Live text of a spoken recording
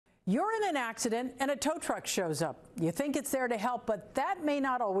You're in an accident and a tow truck shows up. You think it's there to help, but that may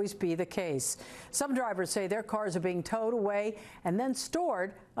not always be the case. Some drivers say their cars are being towed away and then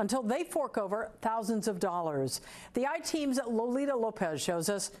stored until they fork over thousands of dollars. The I-Team's Lolita Lopez shows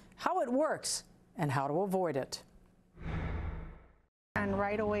us how it works and how to avoid it. And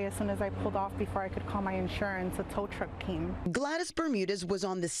right away, as soon as I pulled off, before I could call my insurance, a tow truck came. Gladys Bermudez was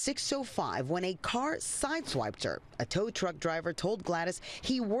on the 605 when a car sideswiped her. A tow truck driver told Gladys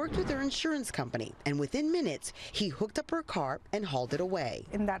he worked with her insurance company, and within minutes, he hooked up her car and hauled it away.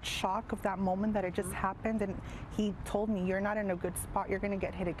 In that shock of that moment that it just happened, and he told me, "You're not in a good spot, you're going to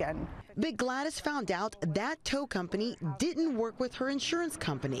get hit again." But Gladys found out that tow company didn't work with her insurance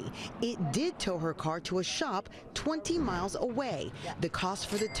company. It did tow her car to a shop 20 miles away. The cost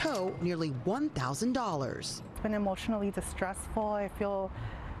for the tow, nearly $1,000. It's been emotionally distressful. I feel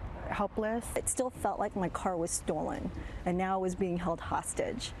helpless. It still felt like my car was stolen, and now it was being held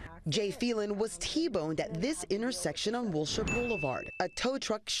hostage. Jay Phelan was T-boned at this intersection on Wilshire Boulevard. A tow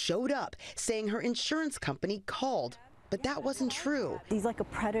truck showed up, saying her insurance company called. But that wasn't true. He's like a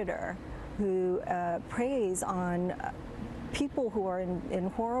predator who preys on people who are in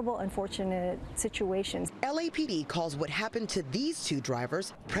horrible, unfortunate situations. LAPD calls what happened to these two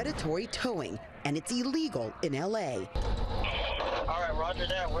drivers predatory towing, and it's illegal in LA. All right, roger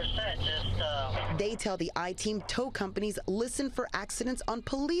that. We're set. They tell the I-Team tow companies listen for accidents on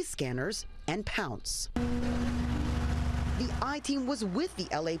police scanners and pounce. The I-Team was with the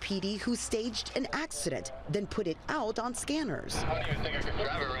LAPD who staged an accident, then put it out on scanners. I don't even think I could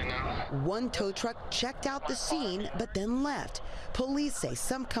drive it right now. One tow truck checked out the scene, but then left. Police say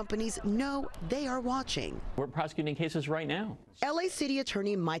some companies know they are watching. We're prosecuting cases right now. LA City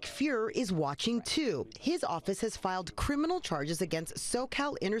Attorney Mike Fuhrer is watching too. His office has filed criminal charges against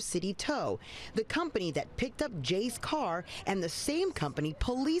SoCal Intercity Tow, the company that picked up Jay's car and the same company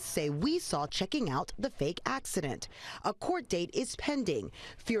police say we saw checking out the fake accident. A court date is pending.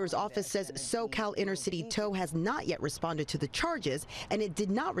 Fuhrer's office says SoCal Intercity Tow has not yet responded to the charges, and it did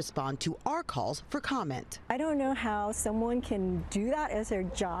not respond to our calls for comment. I don't know how someone can do that as their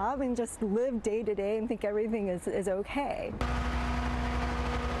job and just live day to day and think everything is okay.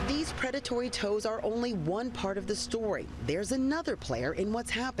 These predatory tows are only one part of the story. There's another player in what's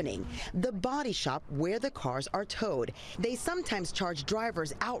happening, the body shop where the cars are towed. They sometimes charge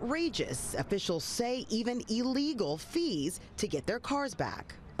drivers outrageous, officials say even illegal fees to get their cars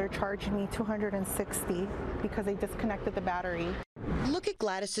back. They're charging me $260 because they disconnected the battery. Look at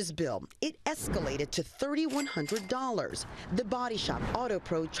Gladys's bill. It escalated to $3,100. The body shop Auto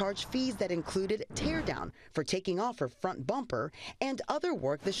Pro charged fees that included teardown for taking off her front bumper and other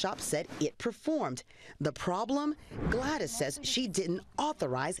work the shop said it performed. The problem? Gladys says she didn't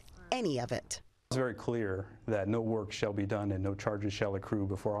authorize any of it. It's very clear that no work shall be done and no charges shall accrue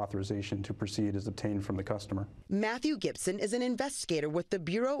before authorization to proceed is obtained from the customer. Matthew Gibson is an investigator with the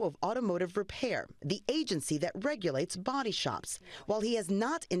Bureau of Automotive Repair, the agency that regulates body shops. While he has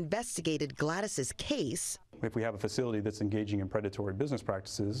not investigated Gladys's case, if we have a facility that's engaging in predatory business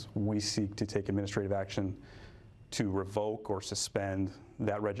practices, we seek to take administrative action to revoke or suspend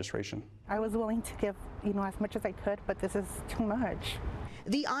that registration. I was willing to give, as much as I could, but this is too much.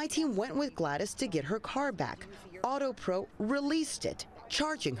 The I-Team went with Gladys to get her car back. Auto Pro released it,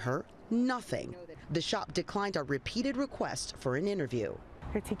 charging her nothing. The shop declined our repeated request for an interview.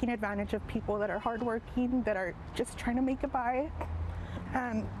 They're taking advantage of people that are hardworking, that are just trying to make it by.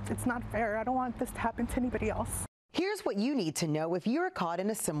 And it's not fair. I don't want this to happen to anybody else. Here's what you need to know if you're caught in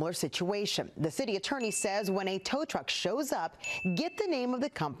a similar situation. The city attorney says when a tow truck shows up, get the name of the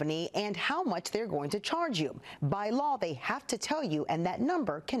company and how much they're going to charge you. By law, they have to tell you, and that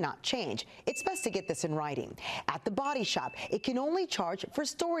number cannot change. It's best to get this in writing. At the body shop, it can only charge for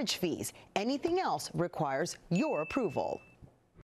storage fees. Anything else requires your approval.